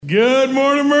Good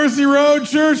morning, Mercy Road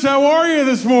Church. How are you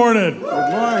this morning? Good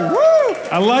morning. Woo!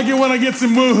 I like it when I get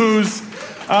some woohoos.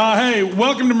 Hey,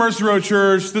 welcome to Mercy Road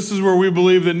Church. This is where we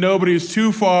believe that nobody is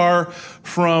too far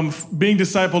from being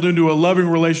discipled into a loving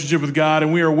relationship with God,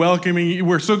 and we are welcoming you.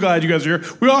 We're so glad you guys are here.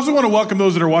 We also want to welcome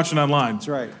those that are watching online. That's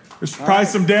right. There's probably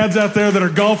some dads out there that are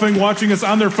golfing, watching us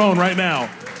on their phone right now.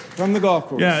 From the golf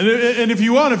course. Yeah, and if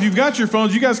you've got your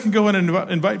phones, you guys can go ahead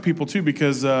and invite people too,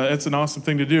 because it's an awesome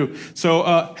thing to do.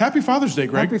 So happy Father's Day,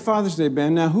 Greg. Happy Father's Day,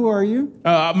 Ben. Now, who are you?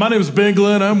 My name is Ben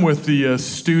Glenn. I'm with the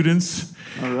students.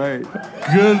 All right.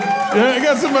 Good. Yeah, I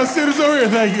got some of my students over here.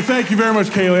 Thank you very much,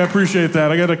 Kaylee. I appreciate that.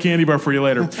 I got a candy bar for you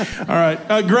later. All right.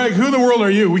 Greg, who in the world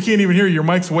are you? We can't even hear you. Your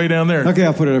mic's way down there. Okay,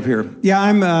 I'll put it up here. Yeah,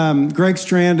 I'm Greg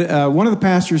Strand, one of the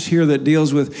pastors here that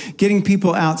deals with getting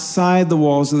people outside the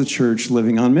walls of the church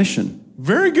living on mission.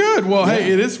 Very good. Well,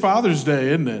 hey, it is Father's Day,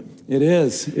 isn't it? It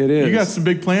is. It is. You got some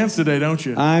big plans today, don't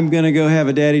you? I'm going to go have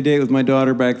a daddy date with my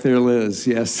daughter back there, Liz.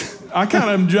 Yes. I kind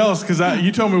of am jealous because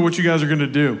you told me what you guys are going to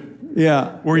do.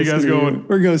 Yeah. Where are you guys going?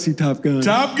 We're going to see Top Gun.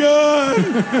 Top Gun!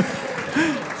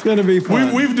 It's going to be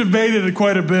fun. We've debated it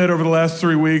quite a bit over the last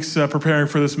 3 weeks preparing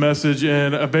for this message,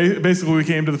 and basically we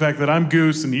came to the fact that I'm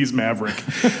Goose and he's Maverick.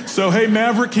 So, hey,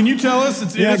 Maverick, can you tell us?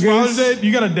 It's Father's Day.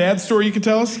 You got a dad story you can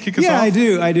tell us? Kick us off? Yeah,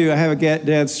 I do. I have a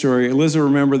dad story. Liz will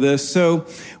remember this. So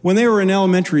when they were in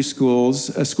elementary school,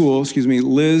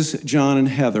 Liz, John, and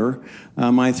Heather,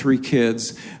 my 3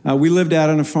 kids, we lived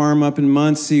out on a farm up in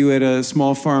Muncie. We had a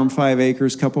small farm, 5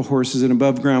 acres, couple horses, an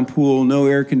above-ground pool, no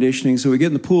air conditioning. So we get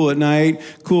in the pool at night,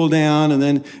 cool down, and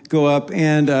then go up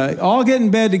and all get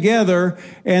in bed together,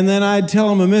 and then I'd tell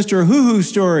them a Mr. Hoo-Hoo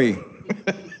story.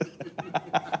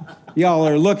 Y'all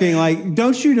are looking like,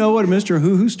 don't you know what a Mr.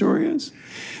 Hoo-Hoo story is?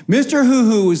 Mr.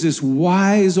 Hoo-Hoo was this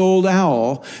wise old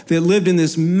owl that lived in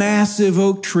this massive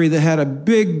oak tree that had a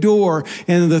big door,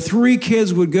 and the 3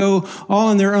 kids would go all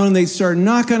on their own. They'd start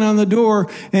knocking on the door,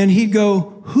 and he'd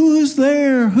go, "Who's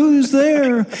there? Who's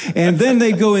there?" And then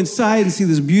they'd go inside and see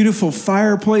this beautiful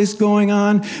fireplace going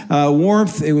on,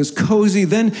 warmth. It was cozy.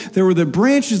 Then there were the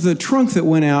branches of the trunk that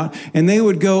went out, and they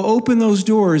would go open those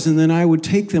doors, and then I would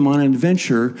take them on an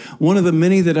adventure, one of the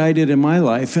many that I did in my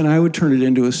life, and I would turn it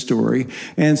into a story.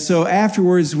 And so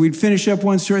afterwards, we'd finish up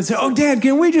one story and say, "Oh, Dad,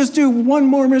 can we just do one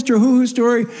more Mr. Hoo-Hoo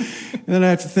story?" And then I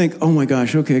have to think, oh my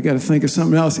gosh, okay, I got to think of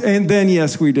something else. And then,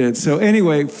 yes, we did. So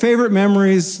anyway, favorite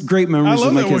memories, great memories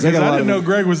of my kids. I didn't know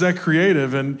Greg was that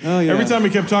creative. And every time he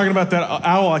kept talking about that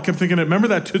owl, I kept thinking, remember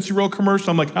that Tootsie Roll commercial?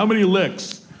 I'm like, how many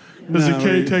licks does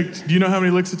it take? Do you know how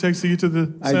many licks it takes to get to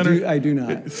the center? I do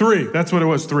not. 3. That's what it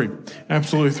was, 3.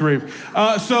 Absolutely 3.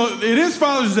 So it is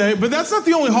Father's Day, but that's not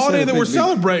the only holiday that we're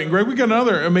celebrating, Greg. We got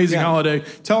another amazing holiday.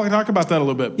 Talk about that a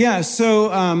little bit. Yeah,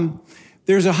 so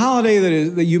there's a holiday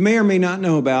that you may or may not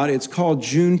know about. It's called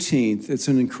Juneteenth. It's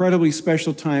an incredibly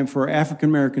special time for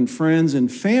African-American friends and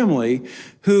family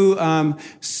who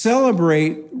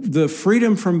celebrate the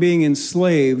freedom from being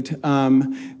enslaved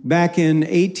back in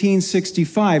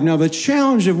 1865. Now, the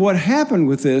challenge of what happened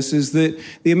with this is that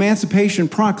the Emancipation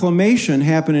Proclamation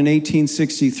happened in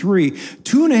 1863.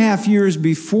 2.5 years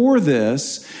before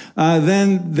this,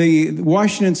 then the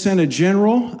Washington sent a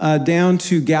general down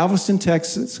to Galveston,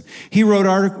 Texas. He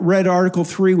read Article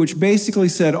 3, which basically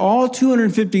said all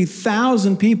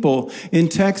 250,000 people in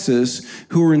Texas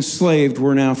who were enslaved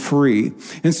were now free.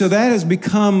 And so that has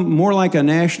become more like a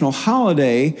national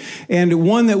holiday, and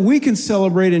one that we can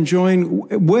celebrate and join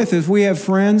with. If we have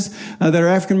friends that are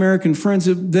African-American friends,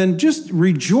 then just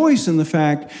rejoice in the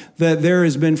fact that there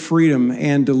has been freedom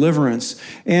and deliverance.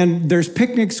 And there's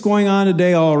picnics going on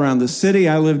today all around the city.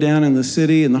 I live down in the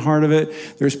city, in the heart of it.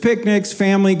 There's picnics,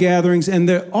 family gatherings, and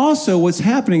also what's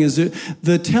happening is that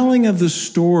the telling of the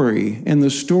story and the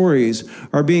stories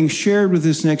are being shared with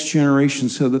this next generation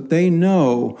so that they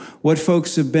know what folks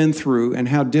have been through and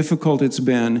how difficult it's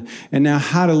been, and now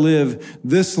how to live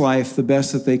this life the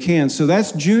best that they can. So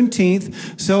that's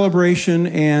Juneteenth celebration,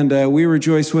 and we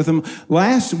rejoice with them.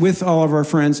 With all of our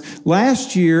friends.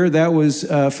 Last year, that was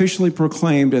officially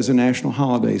proclaimed as a national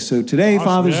holiday. So today, awesome,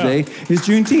 Father's Day, is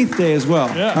Juneteenth Day as well.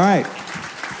 Yeah. All right.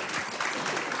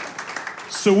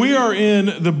 So we are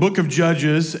in the book of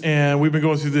Judges, and we've been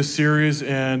going through this series,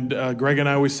 and Greg and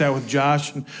I, we sat with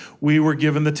Josh, and we were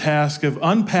given the task of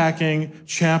unpacking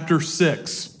chapter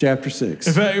 6. Chapter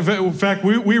 6. In fact,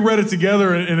 we read it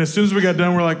together, and as soon as we got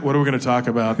done, we're like, what are we going to talk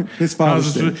about? It's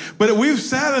Father's Day. But we've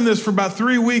sat in this for about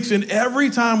 3 weeks, and every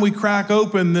time we crack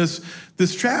open this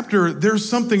chapter, there's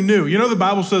something new. You know, the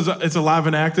Bible says it's alive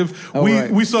and active.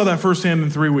 We saw that firsthand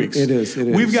in 3 weeks. It is.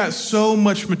 We've got so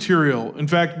much material. In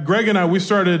fact, Greg and I, we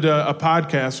started a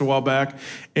podcast a while back,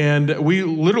 And we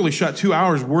literally shot 2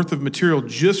 hours worth of material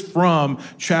just from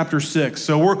chapter 6.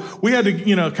 So we had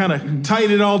to, kind of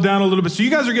tighten it all down a little bit. So you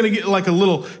guys are going to get like a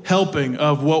little helping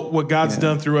of what God's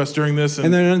done through us during this.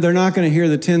 And they're not going to hear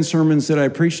the 10 sermons that I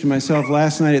preached to myself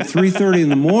last night at 3:30 in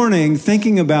the morning,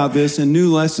 thinking about this and new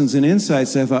lessons and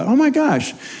insights. I thought, oh my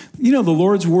gosh, the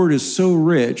Lord's word is so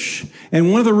rich.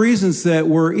 And one of the reasons that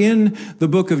we're in the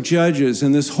book of Judges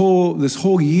and this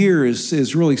whole year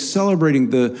is really celebrating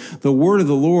the word of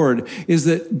the Lord is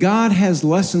that God has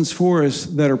lessons for us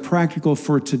that are practical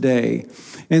for today.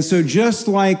 And so just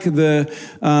like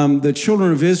the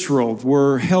children of Israel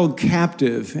were held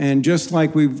captive, and just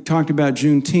like we've talked about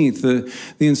Juneteenth,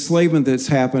 the enslavement that's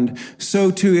happened, so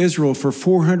too Israel for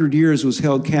 400 years was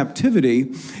held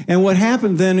captivity. And what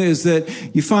happened then is that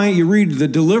you read the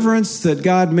deliverance that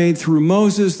God made through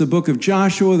Moses, the book of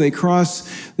Joshua. They cross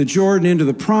the Jordan into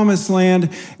the promised land,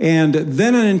 and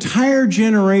then an entire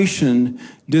generation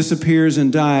disappears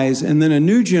and dies, and then a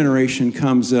new generation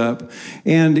comes up.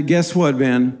 And guess what,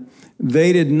 Ben?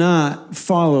 They did not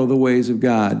follow the ways of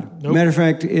God. Nope. Matter of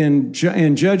fact, in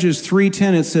Judges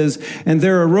 3:10, it says, "And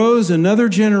there arose another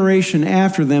generation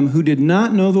after them who did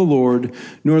not know the Lord,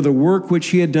 nor the work which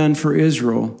he had done for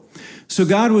Israel." So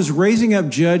God was raising up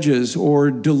judges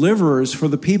or deliverers for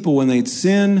the people. When they'd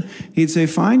sin, he'd say,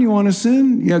 fine, you want to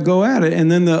sin? Yeah, go at it.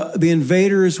 And then the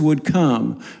invaders would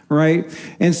come, right?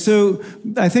 And so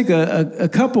I think a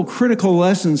couple critical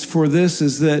lessons for this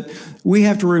is that we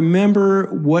have to remember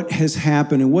what has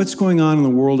happened and what's going on in the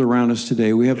world around us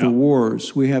today. We have the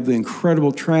wars. We have the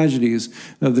incredible tragedies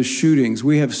of the shootings.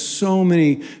 We have so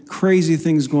many crazy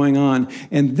things going on.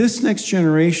 And this next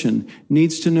generation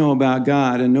needs to know about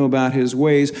God and know about his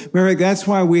ways. Merrick, that's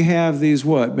why we have these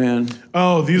what, man?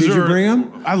 Oh, these Did you bring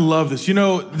them? I love this.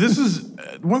 This is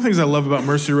one of the things I love about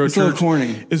Mercy Road It's Church. A little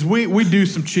corny. Is we do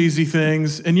some cheesy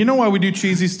things. And you know why we do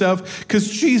cheesy stuff? Because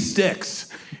cheese sticks.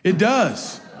 It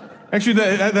does. Actually,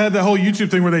 they had the whole YouTube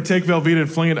thing where they take Velveeta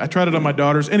and fling it. I tried it on my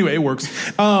daughters. Anyway, it works.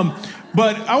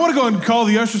 But I want to go and call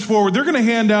the ushers forward. They're going to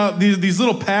hand out these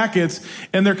little packets,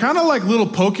 and they're kind of like little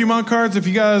Pokemon cards, if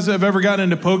you guys have ever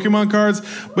gotten into Pokemon cards.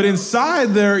 But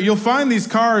inside there, you'll find these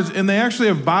cards, and they actually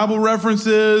have Bible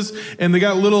references, and they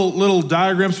got little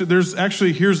diagrams.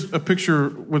 Here's a picture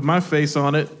with my face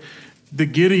on it, the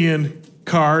Gideon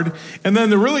card. And then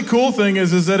the really cool thing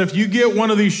is that if you get one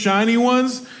of these shiny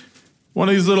ones, one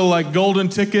of these little like golden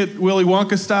ticket Willy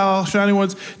Wonka style shiny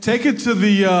ones, take it to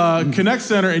the Connect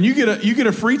Center and you get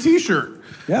a free T-shirt.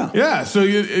 Yeah. So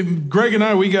Greg and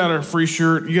I, we got a free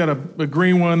shirt. You got a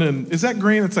green one, and is that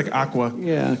green? It's like aqua.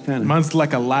 Yeah, kind of. Mine's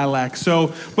like a lilac.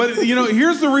 So, but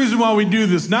here's the reason why we do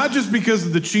this. Not just because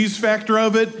of the cheese factor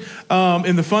of it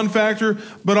and the fun factor,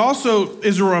 but also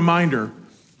is a reminder.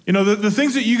 The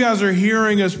things that you guys are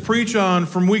hearing us preach on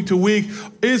from week to week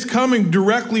is coming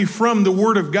directly from the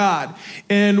Word of God.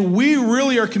 And we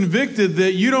really are convicted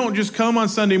that you don't just come on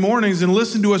Sunday mornings and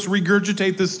listen to us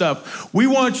regurgitate this stuff. We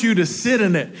want you to sit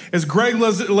in it. As Greg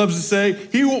loves to say,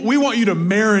 we want you to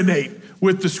marinate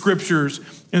with the Scriptures.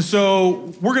 And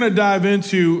so we're going to dive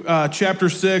into chapter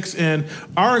 6. And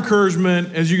our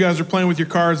encouragement, as you guys are playing with your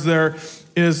cards there,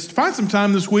 is find some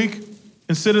time this week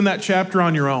and sit in that chapter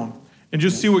on your own. And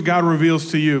just see what God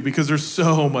reveals to you, because there's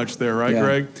so much there, right,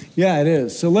 Greg? Yeah, it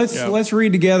is. So let's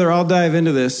read together. I'll dive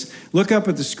into this. Look up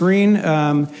at the screen.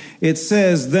 It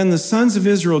says, "Then the sons of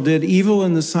Israel did evil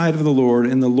in the sight of the Lord,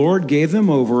 and the Lord gave them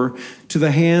over to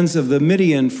the hands of the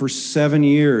Midian for 7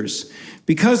 years.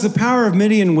 Because the power of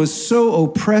Midian was so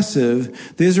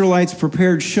oppressive, the Israelites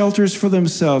prepared shelters for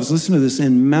themselves," listen to this,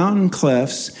 "in mountain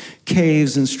clefts,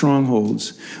 caves, and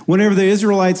strongholds. Whenever the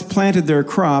Israelites planted their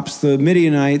crops, the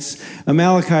Midianites,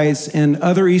 Amalekites, and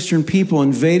other eastern people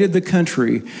invaded the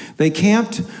country. They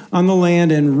camped on the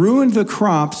land and ruined the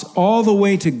crops all the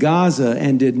way to Gaza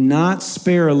and did not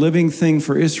spare a living thing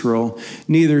for Israel,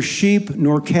 neither sheep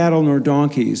nor cattle nor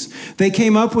donkeys. They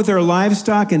came up with their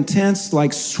livestock and tents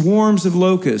like swarms of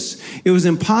locusts. It was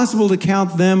impossible to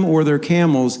count them or their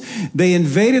camels. They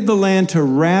invaded the land to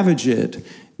ravage it.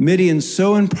 Midian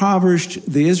so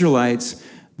impoverished the Israelites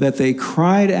that they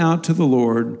cried out to the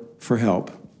Lord for help."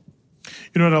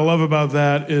 What I love about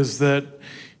that is that,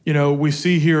 we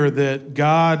see here that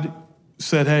God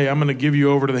said, hey, I'm going to give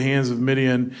you over to the hands of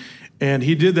Midian. And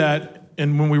he did that.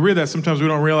 And when we read that, sometimes we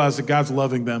don't realize that God's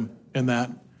loving them in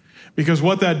that. Because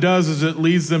what that does is it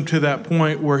leads them to that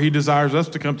point where he desires us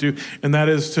to come to. And that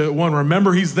is to, one,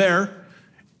 remember he's there,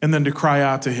 and then to cry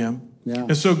out to him. Yeah.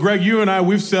 And so, Greg, you and I,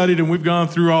 we've studied and we've gone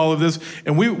through all of this,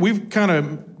 and we've kind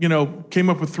of, came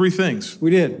up with 3 things.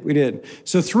 We did.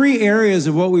 So 3 areas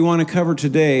of what we want to cover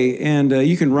today, and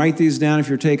you can write these down if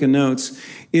you're taking notes,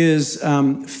 is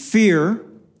fear,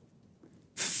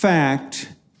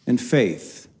 fact, and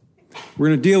faith. We're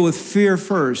going to deal with fear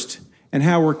first and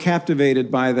how we're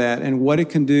captivated by that and what it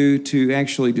can do to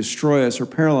actually destroy us or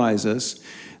paralyze us.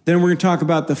 Then we're going to talk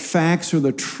about the facts or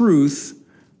the truth.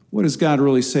 What does God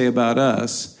really say about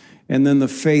us? And then the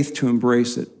faith to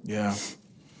embrace it. Yeah.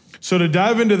 So to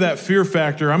dive into that fear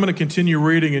factor, I'm going to continue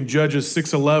reading in Judges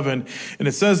 6:11, and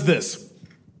it says this.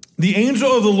 The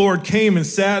angel of the Lord came and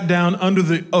sat down under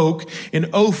the oak in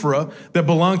Ophrah that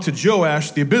belonged to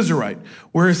Joash the Abiezrite,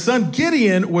 where his son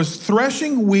Gideon was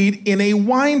threshing wheat in a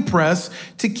winepress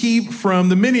to keep from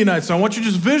the Midianites. So I want you to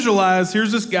just visualize,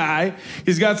 here's this guy.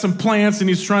 He's got some plants and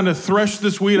he's trying to thresh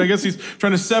this wheat. I guess he's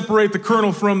trying to separate the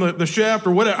kernel from the shaft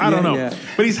or whatever. I don't know. Yeah.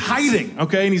 But he's hiding,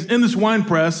 okay? And he's in this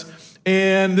winepress,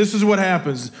 and this is what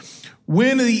happens.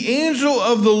 When the angel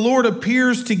of the Lord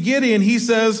appears to Gideon, he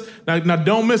says, now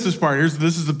don't miss this part.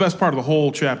 This is the best part of the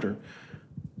whole chapter.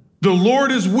 The Lord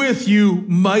is with you,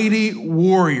 mighty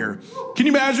warrior. Can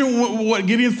you imagine what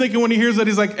Gideon's thinking when he hears that?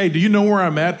 He's like, hey, do you know where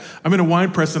I'm at? I'm in a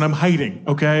wine press and I'm hiding,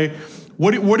 okay?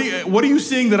 What are you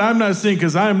seeing that I'm not seeing?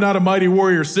 Because I am not a mighty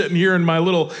warrior sitting here in my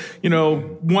little,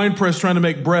 wine press trying to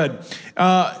make bread.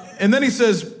 And then he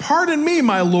says, pardon me,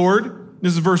 my Lord.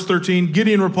 This is verse 13.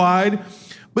 Gideon replied,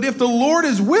 but if the Lord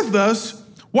is with us,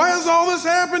 why has all this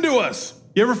happened to us?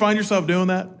 You ever find yourself doing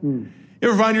that? You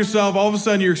ever find yourself, all of a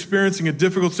sudden you're experiencing a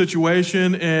difficult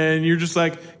situation and you're just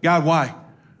like, God, why?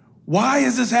 Why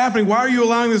is this happening? Why are you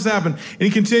allowing this to happen? And he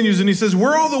continues and he says,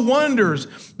 where are all the wonders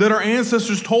that our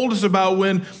ancestors told us about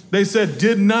when they said,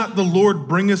 did not the Lord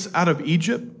bring us out of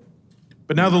Egypt?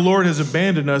 But now the Lord has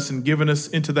abandoned us and given us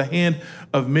into the hand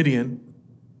of Midian.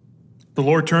 The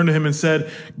Lord turned to him and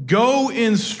said, go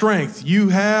in the strength you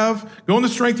have,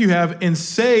 and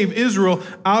save Israel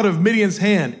out of Midian's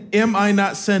hand. Am I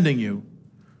not sending you?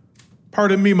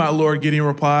 Pardon me, my Lord, Gideon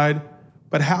replied,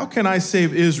 but how can I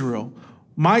save Israel?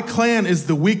 My clan is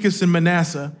the weakest in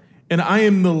Manasseh, and I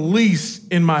am the least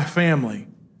in my family.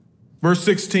 Verse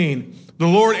 16, the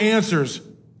Lord answers.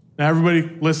 Now everybody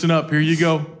listen up, here you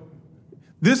go.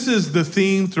 This is the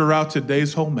theme throughout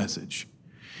today's whole message.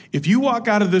 If you walk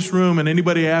out of this room and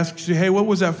anybody asks you, hey, what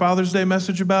was that Father's Day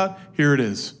message about? Here it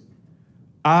is.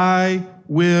 I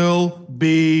will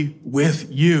be with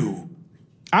you.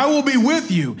 I will be with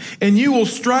you, and you will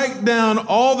strike down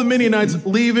all the Midianites,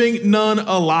 leaving none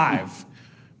alive.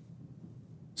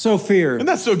 So fear. And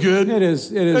that's so good. It is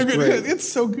great.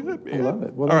 It's so good, man. I love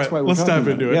it. Well, that's why we're let's dive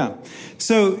into it. Yeah.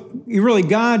 So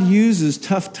God uses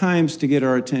tough times to get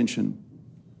our attention.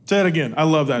 Say it again. I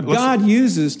love that. God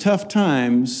uses tough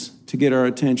times to get our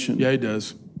attention. Yeah, he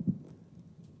does.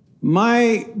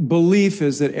 My belief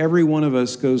is that every one of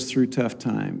us goes through tough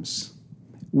times.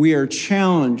 We are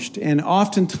challenged, and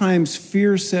oftentimes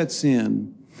fear sets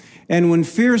in. And when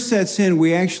fear sets in,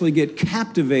 we actually get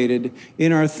captivated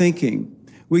in our thinking.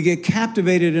 We get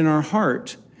captivated in our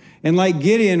heart. And like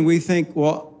Gideon, we think,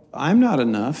 well, I'm not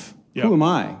enough. Yep. Who am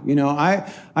I?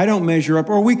 I don't measure up.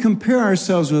 Or we compare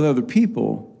ourselves with other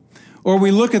people. Or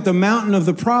we look at the mountain of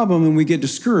the problem and we get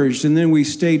discouraged and then we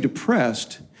stay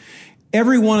depressed.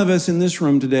 Every one of us in this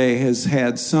room today has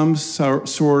had some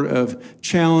sort of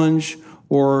challenge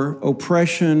or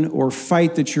oppression or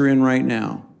fight that you're in right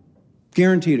now.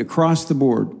 Guaranteed across the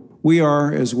board. We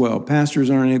are as well. Pastors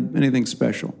aren't anything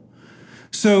special.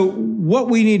 So what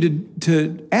we need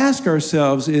to ask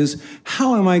ourselves is,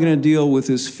 how am I going to deal with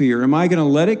this fear? Am I going to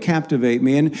let it captivate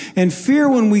me? And fear,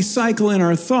 when we cycle in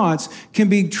our thoughts, can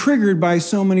be triggered by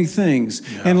so many things.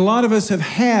 Yeah. And a lot of us have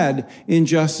had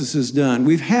injustices done.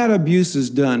 We've had abuses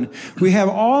done. We have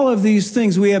all of these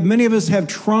things. Many of us have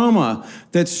trauma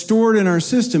that's stored in our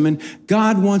system. And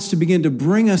God wants to begin to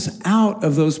bring us out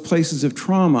of those places of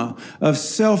trauma, of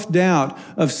self-doubt,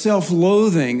 of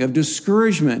self-loathing, of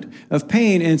discouragement, of pain,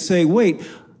 and say, wait,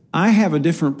 I have a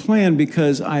different plan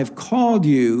because I've called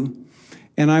you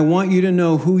and I want you to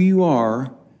know who you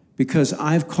are because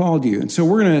I've called you. And so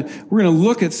we're gonna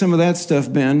look at some of that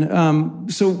stuff, Ben.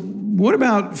 So what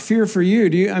about fear for you?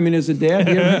 As a dad,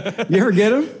 you ever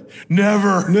get him?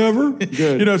 Never.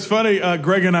 Good. It's funny,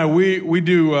 Greg and I, we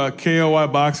do KOI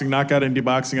boxing, knockout indie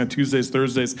boxing on Tuesdays,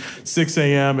 Thursdays, 6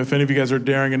 a.m. If any of you guys are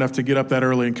daring enough to get up that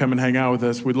early and come and hang out with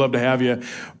us, we'd love to have you.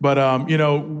 But,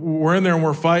 we're in there and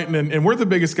we're fighting and we're the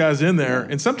biggest guys in there.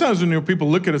 And sometimes when people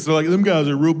look at us, they're like, them guys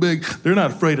are real big. They're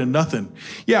not afraid of nothing.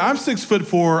 Yeah, I'm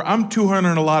 6'4". I'm 200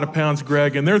 and a lot of pounds,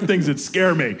 Greg. And there are things that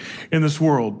scare me in this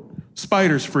world.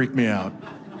 Spiders freak me out.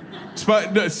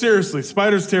 No, seriously,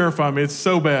 spiders terrify me. It's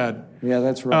so bad. Yeah,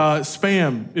 that's right.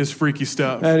 Spam is freaky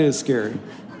stuff. That is scary.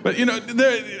 But,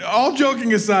 all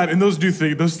joking aside, and those things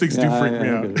do freak me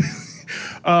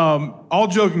out. All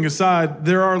joking aside,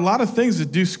 there are a lot of things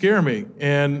that do scare me.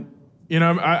 And,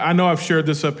 I know I've shared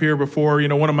this up here before.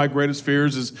 One of my greatest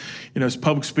fears is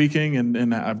public speaking,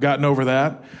 and I've gotten over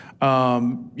that. I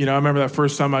remember that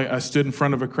first time I stood in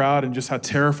front of a crowd and just how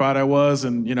terrified I was,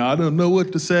 and, I don't know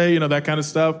what to say, that kind of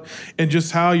stuff, and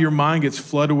just how your mind gets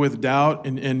flooded with doubt,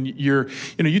 and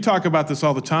you talk about this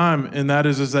all the time, and that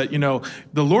is that,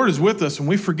 the Lord is with us, and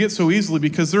we forget so easily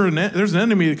because there's an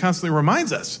enemy that constantly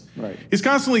reminds us. Right. He's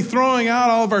constantly throwing out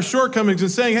all of our shortcomings and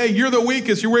saying, hey, you're the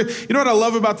weakest. What I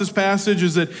love about this passage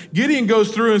is that Gideon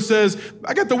goes through and says,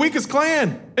 I got the weakest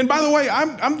clan. And by the way,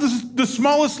 I'm the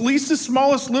smallest, leastest,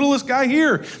 smallest, littlest guy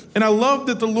here. And I love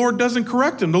that the Lord doesn't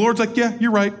correct him. The Lord's like, yeah,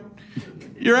 you're right.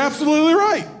 You're absolutely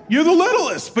right. You're the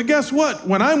littlest. But guess what?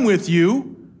 When I'm with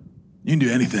you, you can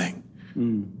do anything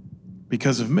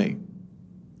because of me.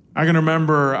 I can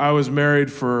remember I was married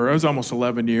I was almost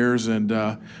 11 years, and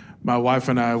my wife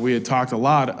and I, we had talked a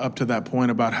lot up to that point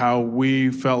about how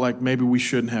we felt like maybe we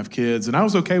shouldn't have kids. And I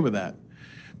was okay with that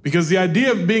because the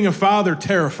idea of being a father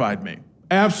terrified me.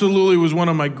 Absolutely was one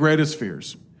of my greatest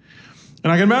fears.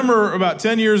 And I can remember about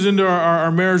 10 years into our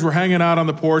marriage, we're hanging out on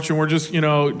the porch and we're just,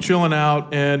 chilling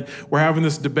out, and we're having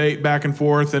this debate back and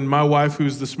forth. And my wife,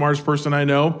 who's the smartest person I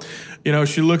know,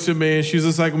 she looks at me and she's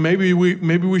just like, maybe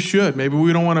we should. Maybe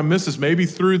we don't want to miss this. Maybe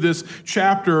through this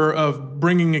chapter of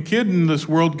bringing a kid into this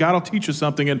world, God will teach us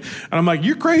something. And I'm like,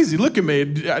 you're crazy. Look at me.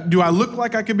 Do I look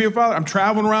like I could be a father? I'm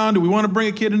traveling around. Do we want to bring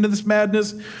a kid into this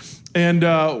madness?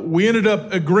 And we ended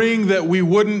up agreeing that we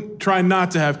wouldn't try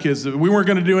not to have kids. We weren't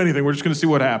going to do anything. We're just going to see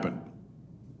what happened.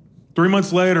 3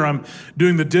 months later, I'm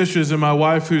doing the dishes, and my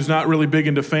wife, who's not really big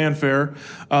into fanfare,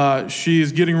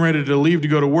 she's getting ready to leave to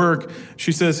go to work.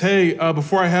 She says, hey,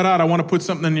 before I head out, I want to put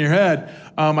something in your head.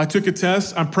 I took a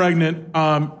test. I'm pregnant.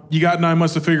 You got 9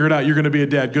 months to figure it out. You're going to be a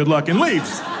dad. Good luck. And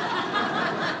leaves.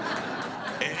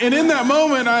 And in that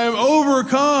moment, I am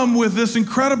overcome with this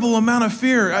incredible amount of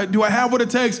fear. Do I have what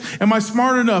it takes? Am I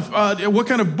smart enough? What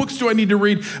kind of books do I need to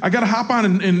read? I got to hop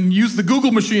on and use the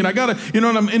Google machine. I got to, and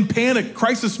I'm in panic,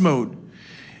 crisis mode.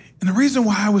 And the reason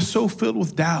why I was so filled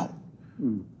with doubt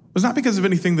was not because of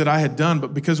anything that I had done,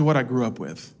 but because of what I grew up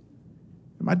with.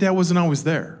 My dad wasn't always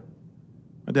there.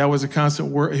 My dad was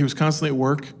he was constantly at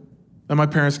work. Then my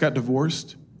parents got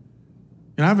divorced.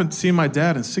 And I haven't seen my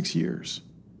dad in 6 years.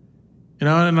 And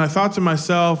I thought to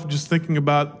myself, just thinking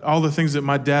about all the things that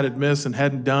my dad had missed and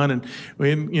hadn't done, and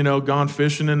we had, gone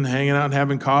fishing and hanging out and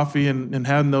having coffee and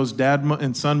having those dad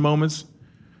and son moments.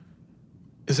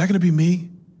 Is that going to be me?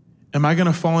 Am I going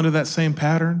to fall into that same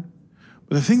pattern?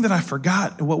 But the thing that I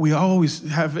forgot, and what we always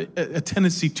have a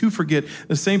tendency to forget,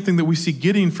 the same thing that we see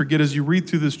Gideon forget as you read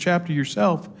through this chapter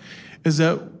yourself, is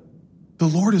that the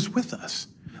Lord is with us.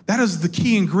 That is the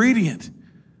key ingredient.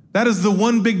 That is the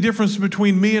one big difference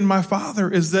between me and my father,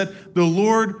 is that the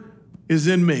Lord is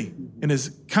in me and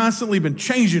has constantly been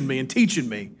changing me and teaching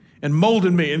me and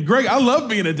molding me. And Greg, I love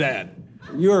being a dad.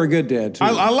 You are a good dad, too.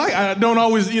 I don't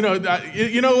always, you know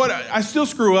what? I still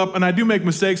screw up and I do make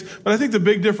mistakes, but I think the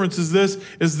big difference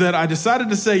is that I decided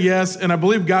to say yes, and I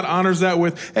believe God honors that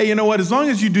with, hey, you know what? As long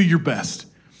as you do your best.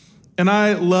 And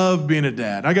I love being a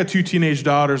dad. I got 2 teenage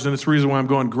daughters, and it's the reason why I'm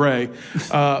going gray.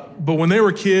 But when they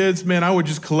were kids, man, I would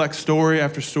just collect story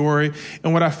after story.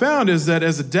 And what I found is that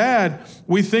as a dad,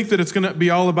 we think that it's going to be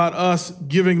all about us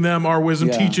giving them our wisdom,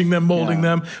 teaching them, molding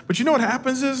them. But you know what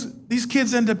happens is these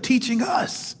kids end up teaching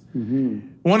us. Mm-hmm.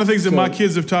 One of the things that my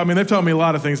kids have taught me, and they've taught me a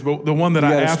lot of things, but the one that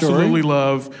I absolutely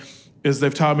love is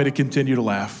they've taught me to continue to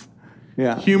laugh.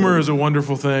 Yeah. Humor is a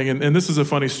wonderful thing. And this is a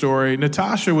funny story.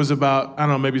 Natasha was about, I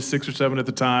don't know, maybe 6 or 7 at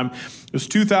the time. It was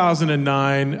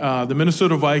 2009. The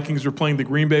Minnesota Vikings were playing the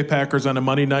Green Bay Packers on a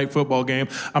Monday night football game.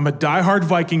 I'm a diehard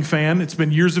Viking fan. It's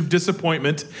been years of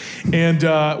disappointment.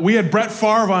 And we had Brett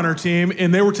Favre on our team,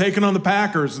 and they were taking on the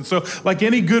Packers. And so like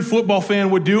any good football fan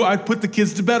would do, I'd put the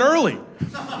kids to bed early.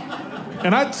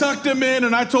 And I tucked them in,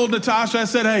 and I told Natasha, I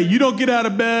said, hey, you don't get out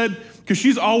of bed, because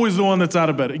she's always the one that's out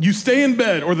of bed. You stay in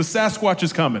bed or the Sasquatch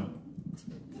is coming.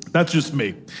 That's just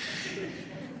me.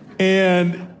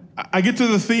 And I get to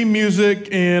the theme music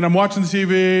and I'm watching the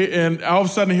TV, and all of a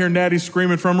sudden I hear Natty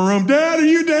screaming from her room, Dad, are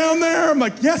you down there? I'm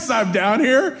like, yes, I'm down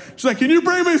here. She's like, can you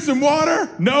bring me some water?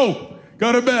 No,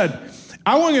 go to bed.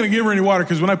 I wasn't going to give her any water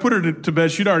because when I put her to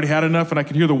bed, she'd already had enough, and I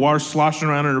could hear the water sloshing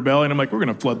around in her belly. And I'm like, we're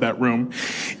going to flood that room.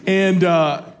 And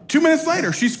 2 minutes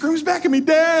later, she screams back at me,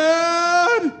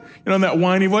 Dad! In that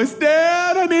whiny voice,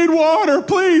 Dad, I need water.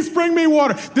 Please bring me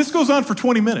water. This goes on for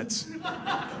 20 minutes.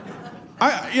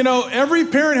 Every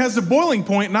parent has a boiling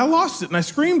point, and I lost it, and I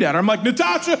screamed at her. I'm like,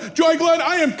 Natasha, Joy Glenn,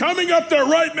 I am coming up there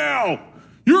right now.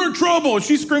 You're in trouble. And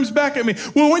she screams back at me,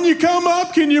 well, when you come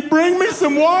up, can you bring me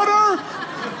some water?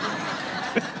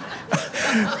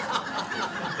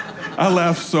 I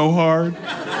laughed so hard.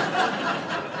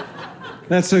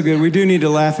 That's so good. We do need to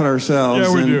laugh at ourselves.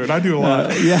 Yeah, we do. And I do a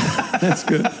lot. Yeah, that's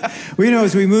good. Well,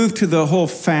 as we move to the whole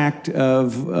fact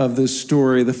of this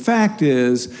story, the fact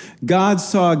is God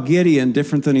saw Gideon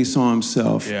different than he saw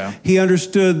himself. Yeah. He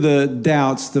understood the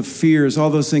doubts, the fears, all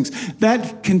those things.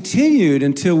 That continued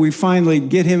until we finally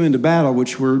get him into battle,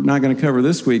 which we're not going to cover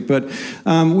this week. But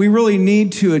we really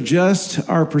need to adjust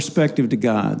our perspective to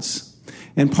God's.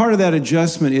 And part of that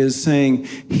adjustment is saying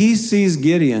he sees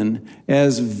Gideon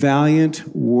as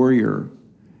valiant warrior.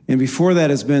 And before that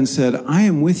has been said, I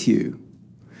am with you.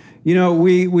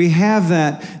 We have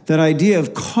that idea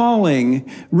of calling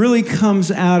really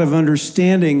comes out of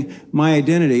understanding my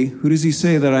identity. Who does he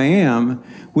say that I am?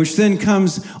 Which then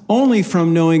comes only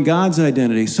from knowing God's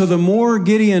identity. So the more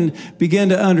Gideon began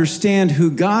to understand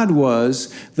who God was,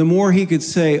 the more he could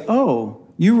say, oh,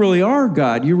 you really are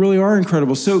God. You really are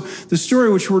incredible. So the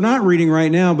story, which we're not reading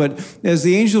right now, but as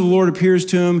the angel of the Lord appears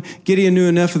to him, Gideon knew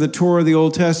enough of the Torah of the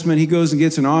Old Testament. He goes and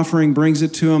gets an offering, brings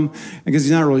it to him, because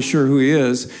he's not really sure who he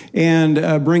is,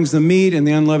 and brings the meat and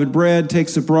the unleavened bread,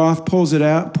 takes the broth, pulls it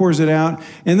out, pours it out.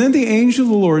 And then the angel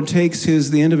of the Lord takes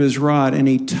the end of his rod, and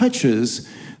he touches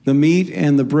the meat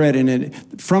and the bread,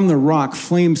 and from the rock,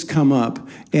 flames come up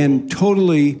and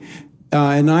totally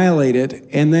annihilate it.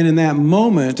 And then in that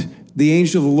moment, the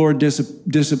angel of the Lord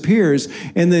disappears,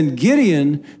 and then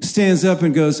Gideon stands up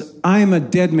and goes, I am a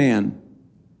dead man.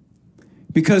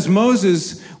 Because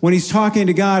Moses, when he's talking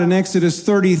to God in Exodus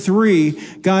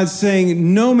 33, God's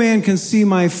saying, no man can see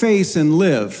my face and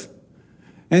live.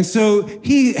 And so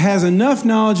he has enough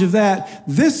knowledge of that.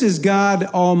 This is God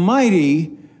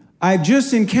Almighty. I've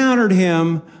just encountered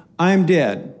him. I'm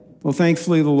dead. Well,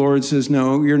 thankfully, the Lord says,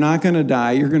 no, you're not going to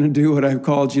die. You're going to do what I've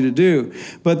called you to do.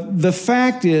 But the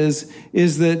fact is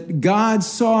that God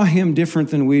saw him different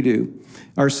than we do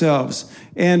ourselves.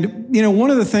 And,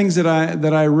 one of the things that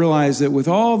I realize that with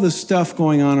all the stuff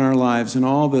going on in our lives and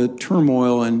all the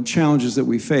turmoil and challenges that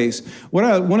we face, one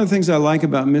of the things I like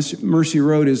about Mercy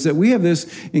Road is that we have this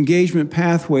engagement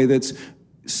pathway that's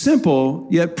simple,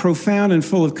 yet profound and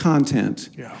full of content.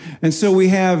 Yeah. And so we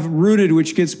have Rooted,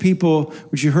 which gets people,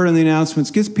 which you heard in the announcements,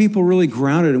 gets people really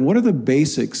grounded in what are the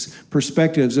basics,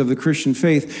 perspectives of the Christian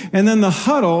faith. And then the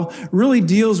Huddle really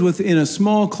deals with, in a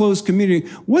small, closed community,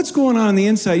 what's going on the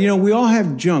inside. We all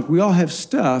have junk, we all have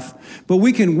stuff, but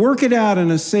we can work it out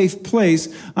in a safe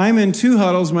place. I'm in 2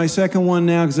 huddles, my second one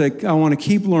now, because I want to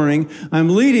keep learning. I'm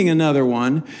leading another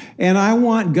one, and I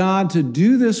want God to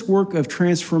do this work of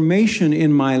transformation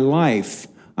in my life.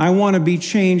 I want to be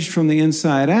changed from the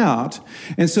inside out.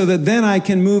 And so that then I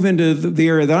can move into the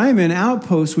area that I'm in,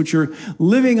 outposts, which are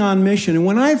living on mission. And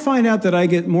when I find out that I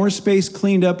get more space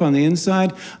cleaned up on the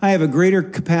inside, I have a greater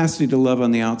capacity to love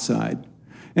on the outside.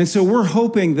 And so we're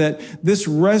hoping that this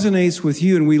resonates with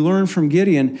you, and we learn from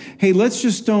Gideon, hey, let's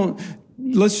just don't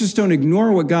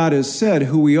ignore what God has said,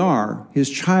 who we are, his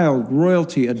child,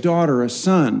 royalty, a daughter, a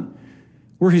son.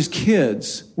 We're his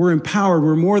kids. We're empowered.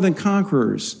 We're more than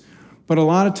conquerors. But a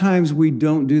lot of times we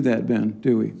don't do that, Ben,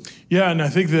 do we? Yeah, and I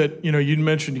think that, you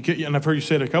mentioned, and I've heard you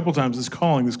say it a couple times, this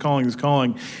calling.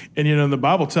 And, the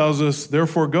Bible tells us,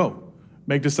 therefore go.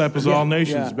 Make disciples of all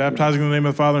nations, baptizing in the name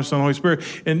of the Father, and Son, and Holy Spirit.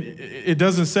 And it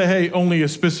doesn't say, hey, only a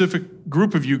specific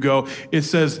group of you go. It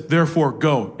says, therefore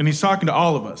go. And he's talking to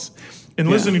all of us. And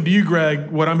listening to you,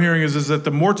 Greg, what I'm hearing is that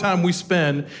the more time we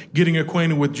spend getting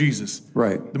acquainted with Jesus,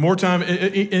 right? The more time,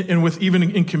 and with even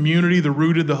in community, the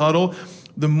Rooted, the Huddle,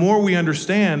 the more we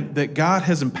understand that God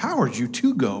has empowered you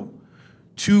to go,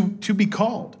 to be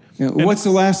called. What's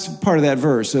the last part of that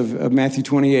verse of Matthew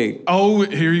 28? Oh,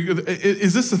 here you go.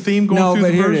 Is this the theme going through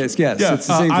the verse? No, but here it is. Yes, it's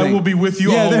the same thing. I will be with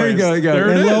you always. Yeah, there you go. There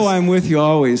and it lo, is. I'm with you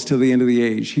always till the end of the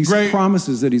age. He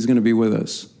promises that he's going to be with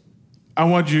us. I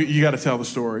want you got to tell the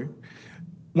story.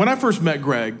 When I first met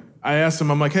Greg, I asked him,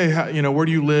 I'm like, hey, where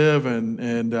do you live?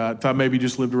 And thought maybe you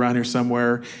just lived around here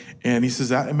somewhere. And he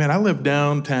says, I live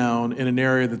downtown in an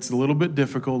area that's a little bit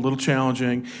difficult, a little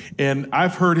challenging. And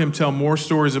I've heard him tell more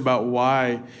stories about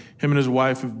why him and his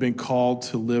wife have been called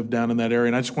to live down in that area.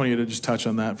 And I just want you to just touch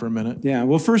on that for a minute. Yeah,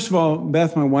 well, first of all,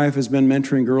 Beth, my wife, has been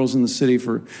mentoring girls in the city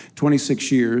for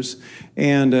 26 years.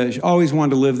 And she always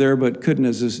wanted to live there, but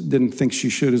didn't think she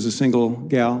should as a single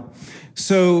gal.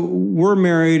 So we're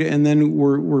married, and then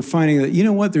we're finding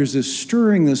that, there's this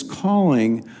stirring, this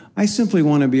calling. I simply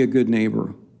want to be a good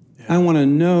neighbor. Yeah. I want to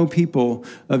know people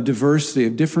of diversity,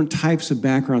 of different types of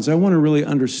backgrounds. I want to really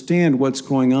understand what's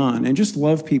going on and just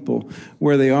love people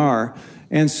where they are.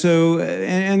 And so,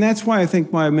 and that's why I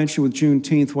think why I mentioned with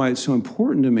Juneteenth, why it's so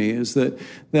important to me is that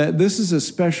this is a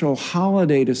special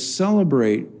holiday to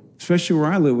celebrate, especially where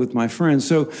I live with my friends.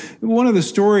 So one of the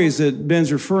stories that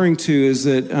Ben's referring to is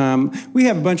that we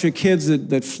have a bunch of kids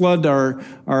that flood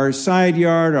our side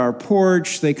yard, our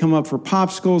porch. They come up for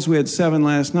popsicles. We had 7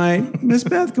 last night. Miss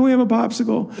Beth, can we have a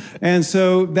popsicle? And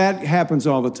so that happens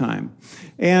all the time.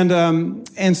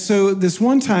 And so this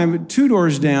one time, 2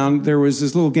 doors down, there was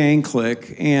this little gang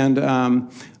clique and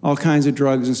all kinds of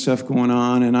drugs and stuff going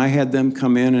on. And I had them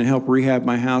come in and help rehab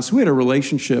my house. We had a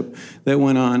relationship that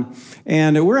went on.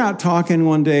 And we're out talking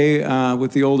one day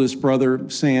with the oldest brother,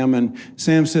 Sam. And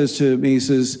Sam says to me, he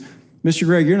says, Mr.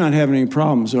 Greg, you're not having any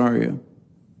problems, are you?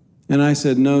 And I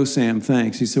said, no, Sam,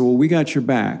 thanks. He said, well, we got your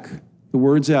back. The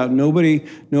word's out.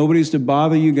 Nobody's to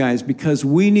bother you guys because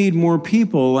we need more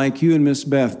people like you and Miss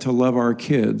Beth to love our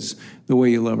kids the way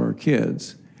you love our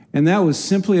kids. And that was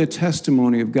simply a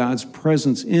testimony of God's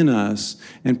presence in us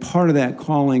and part of that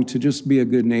calling to just be a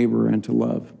good neighbor and to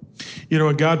love. You know,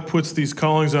 when God puts these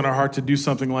callings on our heart to do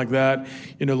something like that,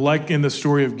 you know, like in the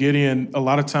story of Gideon, a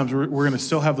lot of times we're going to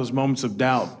still have those moments of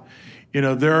doubt. You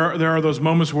know, there are those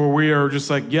moments where we are just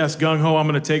like, yes, gung-ho, I'm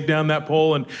going to take down that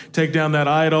pole and take down that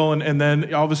idol. And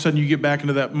then all of a sudden you get back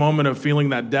into that moment of feeling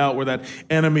that doubt where that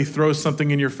enemy throws something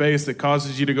in your face that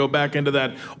causes you to go back into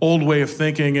that old way of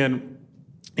thinking. And,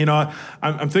 you know,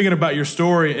 I'm thinking about your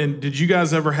story. And did you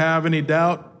guys ever have any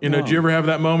doubt? You know, Did you ever have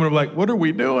that moment of like, what are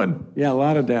we doing? Yeah, a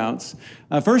lot of doubts.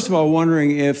 First of all,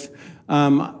 wondering if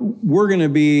we're going to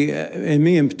be, and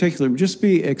me in particular, just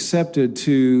be accepted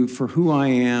for who I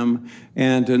am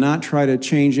and to not try to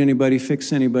change anybody,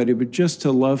 fix anybody, but just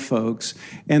to love folks.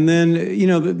 And then, you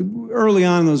know, early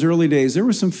on in those early days, there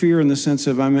was some fear in the sense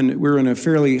of we're in a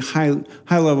fairly high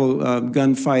level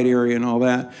gunfight area and all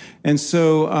that. And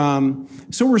so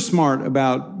we're smart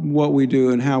about what we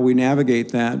do and how we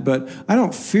navigate that. But I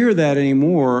don't fear that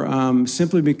anymore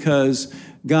simply because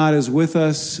God is with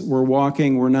us, we're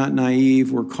walking, we're not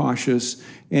naive, we're cautious,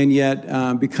 and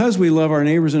yet because we love our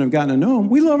neighbors and have gotten to know them,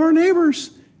 we love our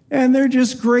neighbors, and they're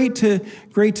just great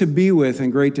to be with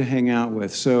and great to hang out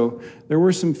with. So there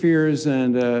were some fears,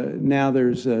 and now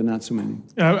there's not so many.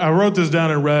 I wrote this down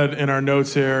and read in our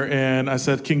notes here, and I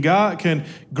said, can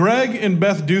Greg and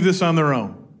Beth do this on their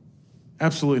own?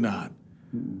 Absolutely not.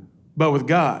 But with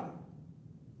God,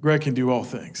 Greg can do all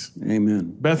things.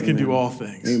 Amen. Beth can do all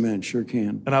things. Amen. Sure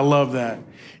can. And I love that.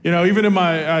 You know, even in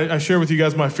I share with you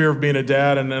guys my fear of being a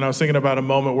dad, and I was thinking about a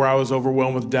moment where I was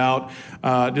overwhelmed with doubt.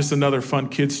 Just another fun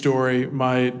kid story.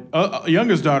 My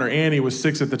youngest daughter, Annie, was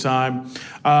 6 at the time.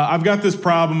 I've got this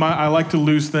problem. I like to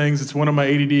lose things. It's one of my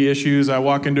ADD issues. I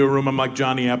walk into a room, I'm like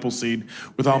Johnny Appleseed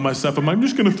with all my stuff. I'm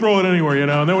just going to throw it anywhere, you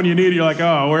know. And then when you need it, you're like,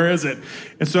 oh, where is it?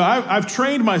 And so I've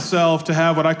trained myself to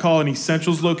have what I call an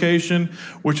essentials location,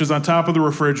 which is on top of the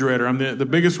refrigerator. I'm the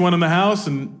biggest one in the house,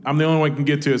 and I'm the only one who can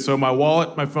get to it. So my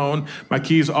wallet, my phone, my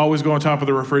keys always go on top of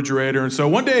the refrigerator. And so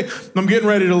one day I'm getting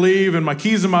ready to leave, and my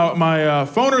keys and my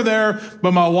phone are there,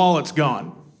 but my wallet's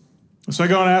gone. So I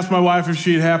go and ask my wife if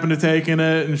she'd happened to taken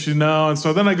it, and she no. And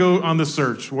so then I go on the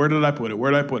search. Where did I put it?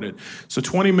 Where did I put it? So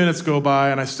 20 minutes go by,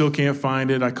 and I still can't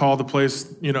find it. I call the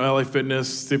place, you know, LA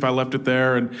Fitness, see if I left it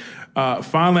there. And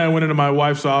finally, I went into my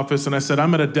wife's office, and I said,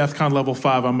 I'm at a DEFCON level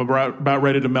 5. I'm about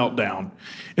ready to melt down.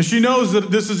 And she knows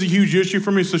that this is a huge issue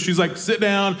for me. So she's like, sit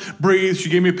down, breathe. She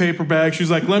gave me a paper bag.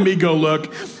 She's like, let me go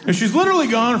look. And she's literally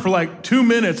gone for like 2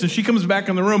 minutes, and she comes back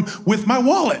in the room with my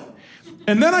wallet.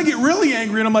 And then I get really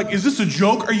angry, and I'm like, is this a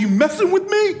joke? Are you messing with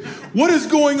me? What is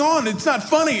going on? It's not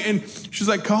funny. And she's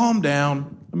like, calm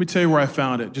down. Let me tell you where I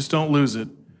found it. Just don't lose it.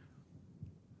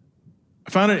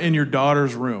 I found it in your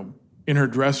daughter's room, in her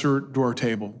dresser drawer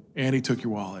table. Annie took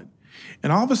your wallet.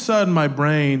 And all of a sudden, my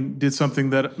brain did something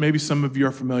that maybe some of you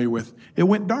are familiar with. It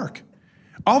went dark.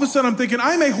 All of a sudden, I'm thinking,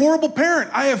 I'm a horrible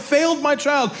parent. I have failed my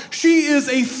child. She is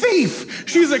a thief.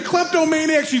 She's a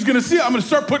kleptomaniac. She's going to see it. I'm going to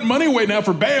start putting money away now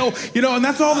for bail, you know, and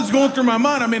that's all that's going through my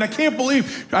mind. I mean, I can't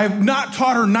believe I have not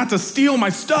taught her not to steal my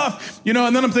stuff, you know,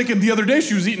 and then I'm thinking the other day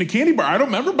she was eating a candy bar. I don't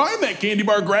remember buying that candy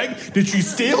bar, Greg. Did she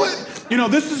steal it? You know,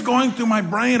 this is going through my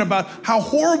brain about how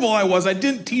horrible I was. I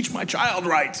didn't teach my child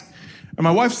right. And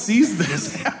my wife sees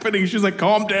this happening. She's like,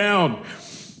 calm down.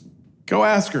 Go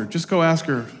ask her. Just go ask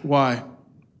her why.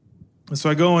 And so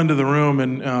I go into the room,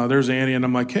 and there's Annie, and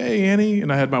I'm like, hey, Annie.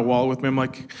 And I had my wallet with me. I'm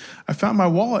like, I found my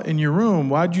wallet in your room.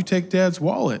 Why'd you take Dad's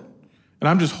wallet? And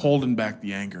I'm just holding back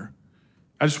the anger.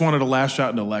 I just wanted to lash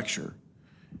out in a lecture.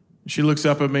 She looks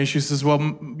up at me and she says, well,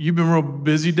 you've been real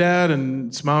busy, Dad, and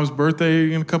it's Mom's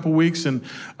birthday in a couple weeks, and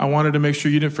I wanted to make sure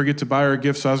you didn't forget to buy her a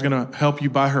gift, so I was going to help you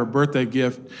buy her a birthday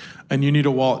gift, and you need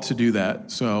a wallet to do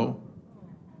that. So,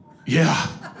 yeah,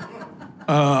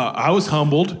 I was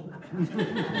humbled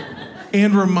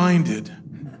and reminded.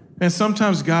 And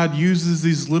sometimes God uses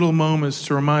these little moments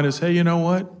to remind us, hey, you know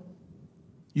what?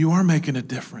 You are making a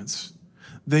difference.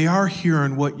 They are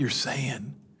hearing what you're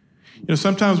saying. You know,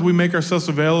 sometimes we make ourselves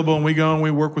available and we go and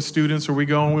we work with students, or we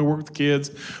go and we work with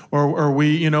kids, or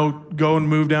we, go and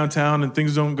move downtown and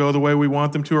things don't go the way we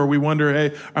want them to, or we wonder,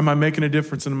 hey, am I making a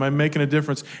difference? And am I making a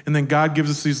difference? And then God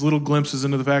gives us these little glimpses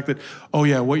into the fact that, oh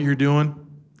yeah, what you're doing,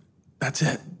 that's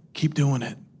it. Keep doing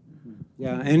it.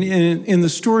 Yeah, and in the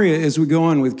story as we go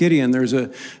on with Gideon, there's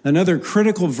another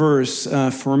critical verse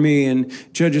for me in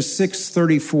Judges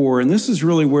 6:34, and this is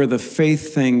really where the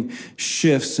faith thing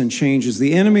shifts and changes.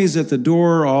 The enemy's at the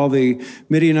door, all the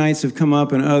Midianites have come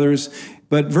up and others,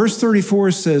 but verse 34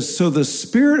 says, so the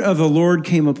Spirit of the Lord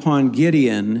came upon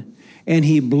Gideon, and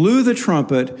he blew the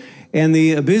trumpet, and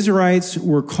the Abiezrites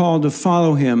were called to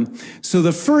follow him. So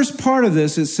the first part of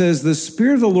this, it says, the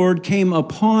Spirit of the Lord came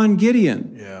upon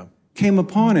Gideon. Yeah. Came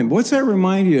upon him. What's that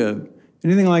remind you of?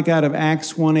 Anything like out of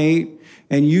Acts 1:8?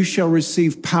 And you shall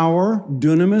receive power,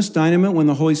 dunamis, dynamite, when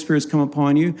the Holy Spirit's come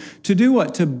upon you. To do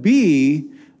what? To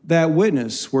be that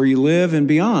witness where you live and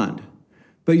beyond.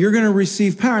 But you're going to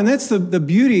receive power. And that's the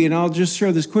beauty, and I'll just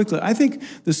share this quickly. I think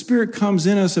the Spirit comes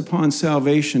in us upon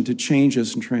salvation to change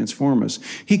us and transform us.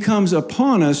 He comes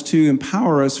upon us to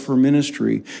empower us for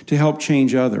ministry, to help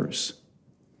change others.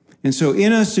 And so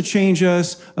in us to change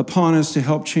us, upon us to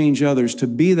help change others, to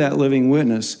be that living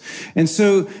witness. And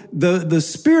so the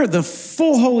Spirit, the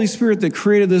full Holy Spirit that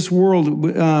created this world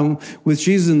with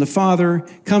Jesus and the Father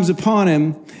comes upon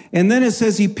him. And then it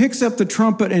says he picks up the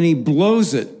trumpet and he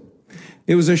blows it.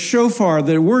 It was a shofar.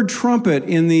 The word trumpet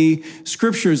in the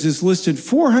scriptures is listed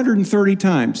 430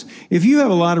 times. If you have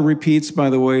a lot of repeats,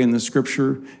 by the way, in the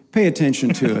scripture, pay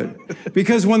attention to it.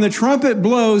 Because when the trumpet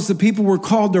blows, the people were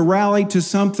called to rally to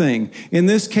something. In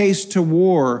this case, to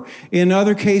war. In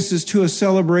other cases, to a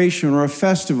celebration or a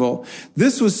festival.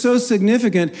 This was so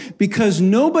significant because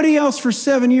nobody else for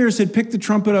 7 years had picked the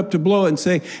trumpet up to blow it and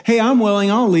say, hey, I'm willing,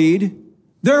 I'll lead.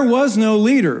 There was no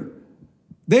leader.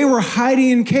 They were hiding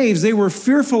in caves. They were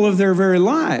fearful of their very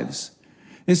lives.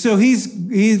 And so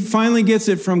he finally gets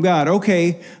it from God.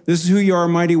 Okay, this is who you are,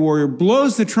 mighty warrior.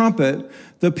 Blows the trumpet.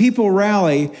 The people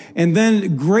rally. And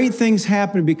then great things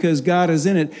happen because God is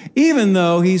in it, even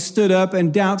though he stood up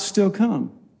and doubts still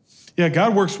come. Yeah,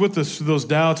 God works with us through those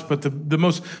doubts. But the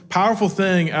most powerful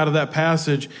thing out of that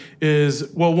passage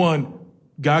is, well, one,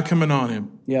 God coming on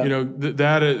him. Yeah.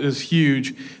 That is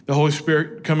huge. The Holy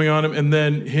Spirit coming on him. And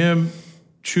then him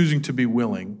choosing to be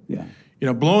willing. Yeah.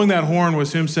 Blowing that horn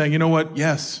was him saying, you know what?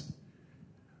 Yes,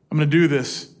 I'm going to do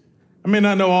this. I may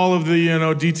not know all of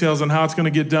the, details on how it's going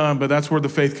to get done, but that's where the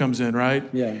faith comes in, right?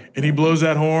 Yeah. And he blows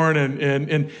that horn.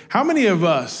 And how many of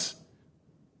us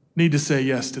need to say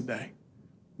yes today?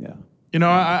 Yeah.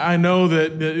 I know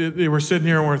that we're sitting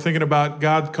here and we're thinking about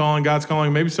God's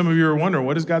calling. Maybe some of you are wondering,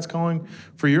 what is God's calling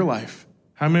for your life?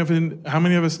 How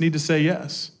many of us need to say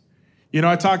yes?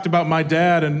 I talked about my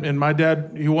dad, and my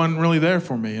dad, he wasn't really there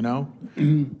for me,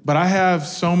 But I have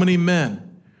so many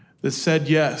men that said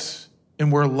yes and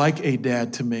were like a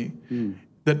dad to me,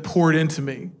 that poured into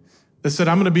me, that said,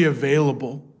 I'm going to be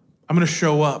available. I'm going to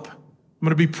show up. I'm going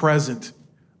to be present.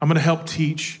 I'm going to help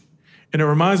teach. And it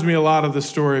reminds me a lot of the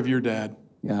story of your dad.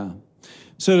 Yeah.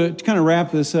 So to kind of wrap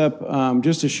this up,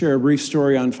 just to share a brief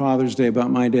story on Father's Day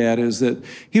about my dad is that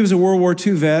he was a World War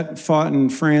II vet, fought in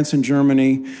France and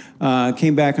Germany,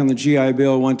 came back on the GI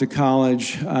Bill, went to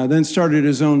college, then started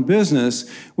his own business,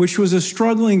 which was a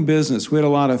struggling business. We had a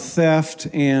lot of theft,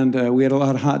 and we had a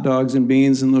lot of hot dogs and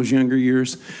beans in those younger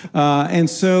years. And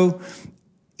so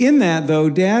in that, though,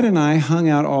 Dad and I hung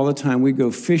out all the time. We'd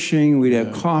go fishing, we'd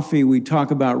have coffee, we'd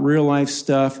talk about real life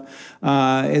stuff.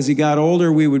 As he got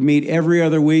older, we would meet every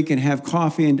other week and have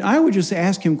coffee. And I would just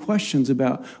ask him questions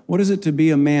about what is it to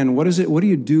be a man? What do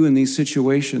you do in these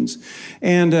situations?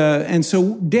 And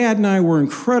so Dad and I were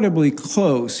incredibly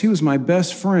close. He was my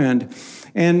best friend.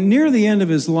 And near the end of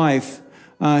his life,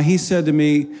 he said to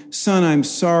me, son, I'm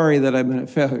sorry that I've been a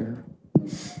failure.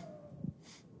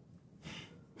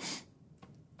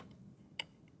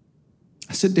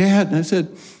 I said, Dad, and I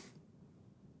said,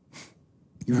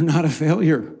 you're not a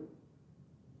failure.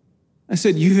 I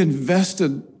said, you've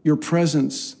invested your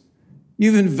presence.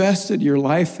 You've invested your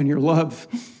life and your love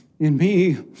in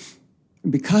me.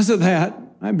 And because of that,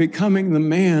 I'm becoming the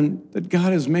man that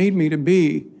God has made me to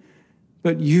be.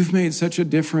 But you've made such a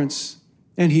difference.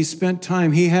 And he spent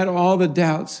time. He had all the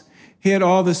doubts. He had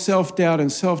all the self-doubt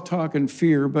and self-talk and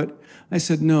fear. But I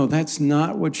said, no, that's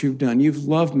not what you've done. You've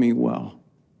loved me well.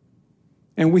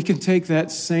 And we can take that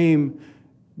same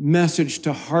message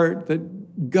to heart,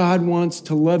 that God wants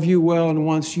to love you well and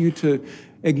wants you to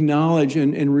acknowledge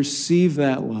and receive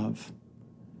that love.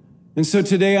 And so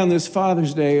today on this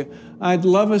Father's Day, I'd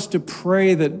love us to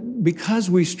pray that because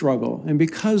we struggle and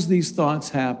because these thoughts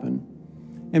happen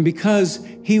and because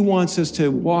he wants us to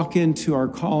walk into our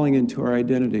calling, into our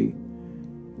identity,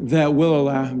 that we'll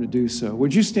allow him to do so.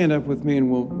 Would you stand up with me and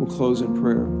we'll close in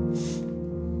prayer.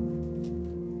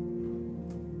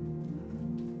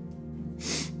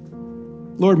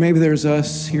 Lord, maybe there's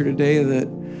us here today that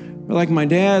are like my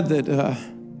dad, that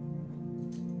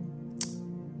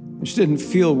just didn't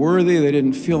feel worthy. They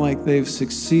didn't feel like they've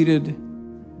succeeded.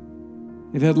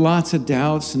 They've had lots of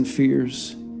doubts and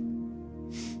fears.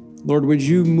 Lord, would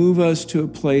you move us to a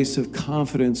place of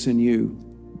confidence in you?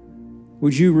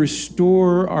 Would you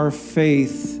restore our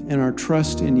faith and our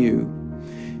trust in you?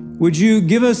 Would you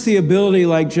give us the ability,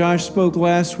 like Josh spoke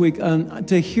last week,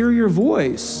 to hear your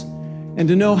voice and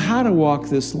to know how to walk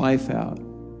this life out?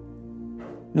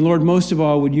 And Lord, most of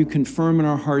all, would you confirm in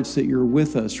our hearts that you're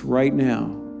with us right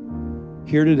now,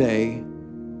 here today,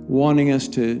 wanting us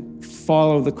to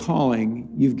follow the calling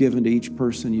you've given to each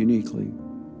person uniquely.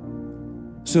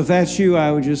 So if that's you,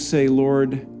 I would just say,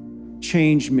 Lord,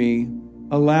 change me.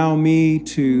 Allow me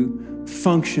to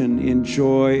function in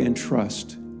joy and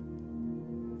trust.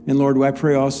 And Lord, I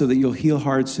pray also that you'll heal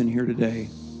hearts in here today.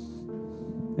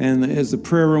 And as the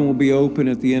prayer room will be open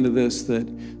at the end of this, that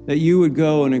you would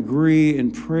go and agree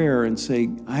in prayer and say,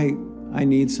 I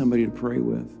need somebody to pray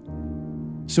with.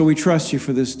 So we trust you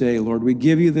for this day, Lord. We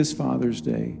give you this Father's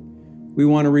Day. We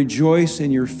want to rejoice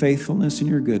in your faithfulness and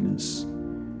your goodness.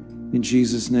 In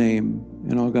Jesus' name,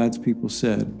 and all God's people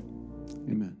said,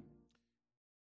 amen.